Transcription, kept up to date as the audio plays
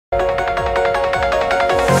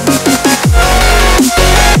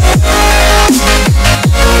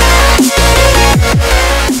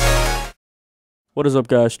What is up,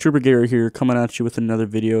 guys? Trooper Gary here, coming at you with another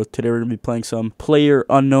video. Today we're going to be playing some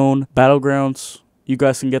Playerunknown Battlegrounds. You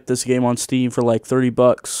guys can get this game on Steam for like 30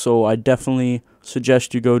 bucks, so I definitely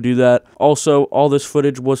suggest you go do that. Also, all this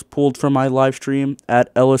footage was pulled from my live stream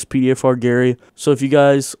at LSPDFR Gary. So if you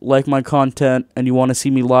guys like my content and you want to see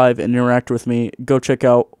me live and interact with me, go check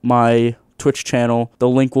out my Twitch channel. The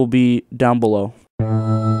link will be down below. There's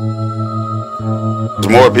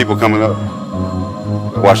more people coming up.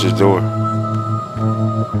 Watch this door.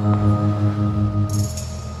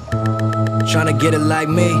 Tryna get it like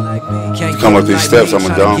me. Can't come up these steps, I'm a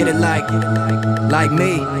dumb. Get it like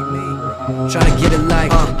me. Tryna get it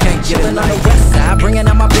like, can't get it like the west side, bringing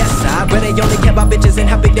out my best side, where they only care about bitches and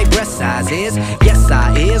how big they breast size is. Yes,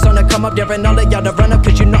 I is on the come up there and all of y'all to run up,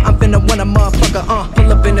 cause you know I'm finna win a motherfucker.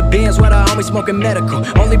 Pull up in the Benz where the homies smoking medical.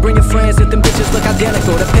 Only bring your friends if them bitches look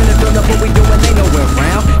identical. The pinnacle of what we doing, they nowhere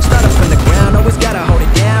around. Start up in the ground, always gotta hold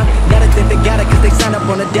it down. Now that they got it, cause they sign up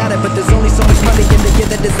on the data, but there's only so much money in the year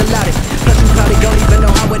that is allotted. Plus you probably don't even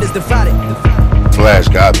know how it is divided. Flash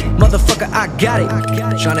got me. Motherfucker, I got it.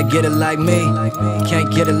 Tryna get it like me.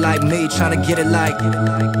 Can't get it like me. Tryna get it like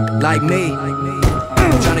me.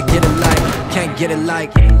 Tryna get it like, can't get it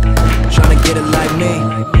like. Tryna get it like me.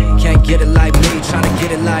 Can't get it like me. Tryna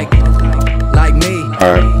get it like me.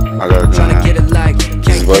 Alright, I got it. Tryna get it like,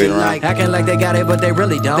 can't get it like. Acting like they got it, but they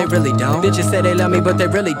really don't. They really don't. Bitches say they love me, but they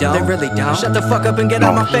really don't. They really don't. Shut the fuck up and get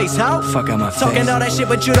out my face, ho. Fuck out my face. Talking all that shit,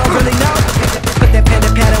 but you don't really know. Put that pen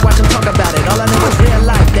to pad and watch them talk about it. All I know is real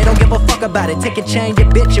life, they don't give a fuck about it. Take a chain, your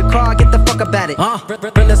bitch, your car, get the fuck about it.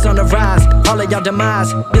 Realest on the rise, all of y'all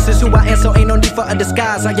demise. This is who I am, so ain't no need for a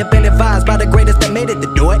disguise. I have been advised by the greatest that made it to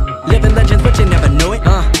do it. Living legends, but you never knew it.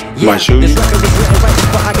 Yeah, this record was written right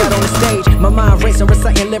before I got on the stage. My mind racing,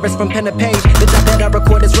 reciting lyrics from pen to page. The job that I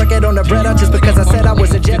record this record on the bread up just because I said I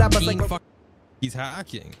was a Jedi. But like, he's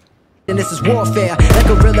hacking. And this is warfare, like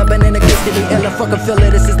a gorilla, but in a case to be ill. Fucking feel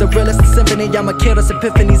it, this is the realest symphony. I'ma kill this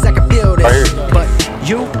epiphanies, I can feel this. But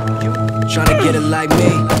you tryna get it like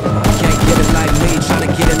me. Can't get it like me.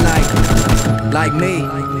 Tryna get it like me.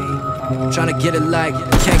 Tryna get it like,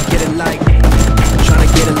 can't get it like. Tryna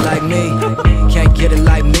get it like me. Can't get it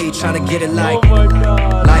like me. Tryna get it like me.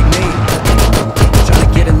 Tryna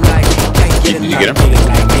get it like, can't get it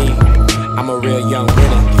like me. I'm a real young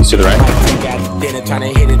winner. You to the right. Dinner, trying to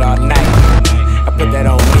hit it all night. I put that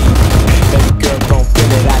on me. Baby girl gon' feel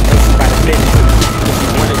it. I know she about to finish. If she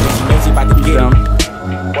want it, then she knows she about to get it.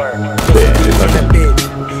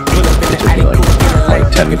 Like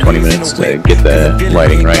 10 to 20 minutes to get the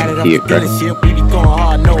lighting right. He correct.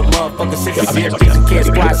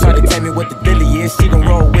 Tell me what the dilly is. She gon'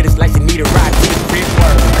 roll with us like she need a ride to the crib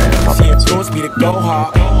work. She influenced me to go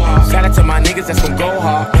hard. Shout out to my niggas that's gon' go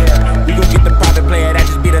hard. We gon' get the private player, that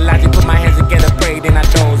just be the logic. Put my hands together, pray, then I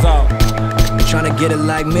doze off. Tryna get it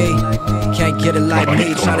like me, can't get it like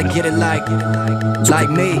me. Tryna get it like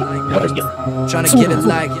me. Tryna get it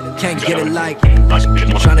like, can't get it like.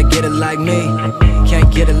 Tryna get it like me, can't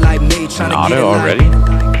get it like me. Tryna get it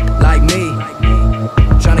like me.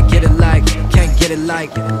 Tryna get it like, can't get it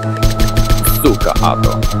like. Suka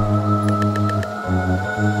auto.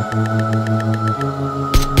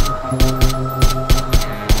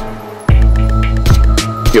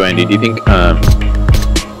 Yo, Andy, do you think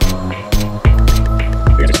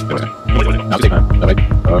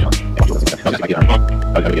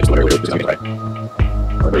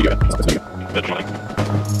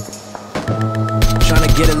Tryna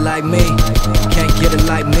get it like me, can't get it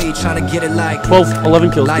like me. Tryna get it like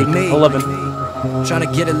 11 kills, like dude. me. 11.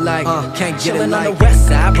 Tryna get it like, can't get it like. On the west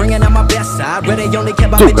side, bringing out my best side, where they only care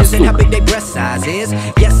about bitches and how big they breast size is.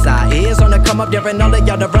 Yes, I is on the come up there and all of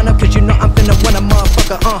y'all to run up, cause you know I'm finna win a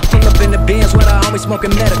motherfucker. Pull up in the Benz where the homies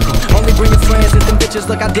smoking medical. Only bring your friends if them bitches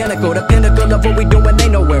look identical. The pinnacle of what we doing, they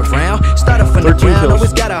nowhere around. Start up from the ground,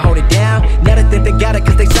 always gotta hold it down. Now that they got it,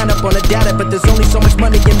 cause they sign up on the data, but there's only so much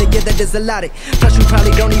money in the year that is allotted. Plus you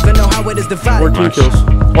probably don't even know how it is divided. 14 kills.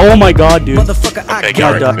 Oh my god, dude. Motherfucker, I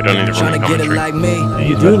got it. Tryna get it like me.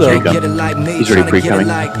 You do though. Can't get it like me. He's already pre-coming.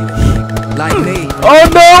 Like me. Oh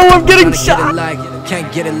no, I'm getting shot. Can't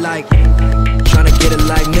get it like. Tryna get it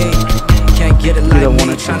like me. Can't get it like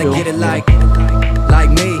me. Tryna get it like me.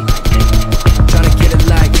 Tryna get it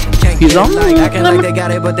like. He's on like, acting like they got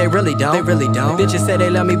it, but they really don't. They really don't. Bitches say they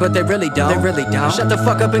love me, but they really don't. They really don't. Shut the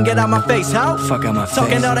fuck up and get out my face, ho. Fuck out my face.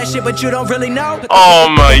 Talking all that shit, but you don't really know. Oh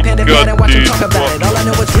my god, dude. Talk about it. All I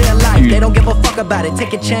know is real life. They don't give a fuck about it.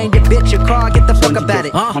 Take a chain, your bitch, your car, get the fuck about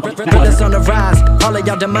it. Realest on the rise, all of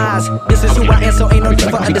y'all demise. This is who I am, so ain't no need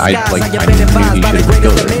for a disguise. I have been advised by the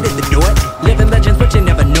greatest that made it to do it. Living legends, but you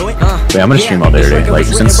never knew it. I'm gonna stream all day today. Like,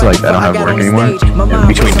 since like I don't have work anymore, and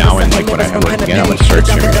between now and like when I have work again, I'm gonna start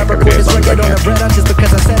streaming like every day as long as I can. Just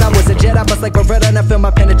because I said I was a jet, I must like Beretta and I feel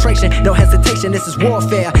my penetration. No hesitation, this is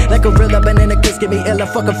warfare. Like a gorilla, banana kiss, get me ill, I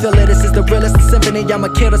fucking feel it. This is the realest symphony, I'ma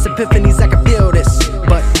kill this epiphanies, I can feel this.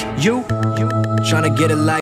 But you tryna get it like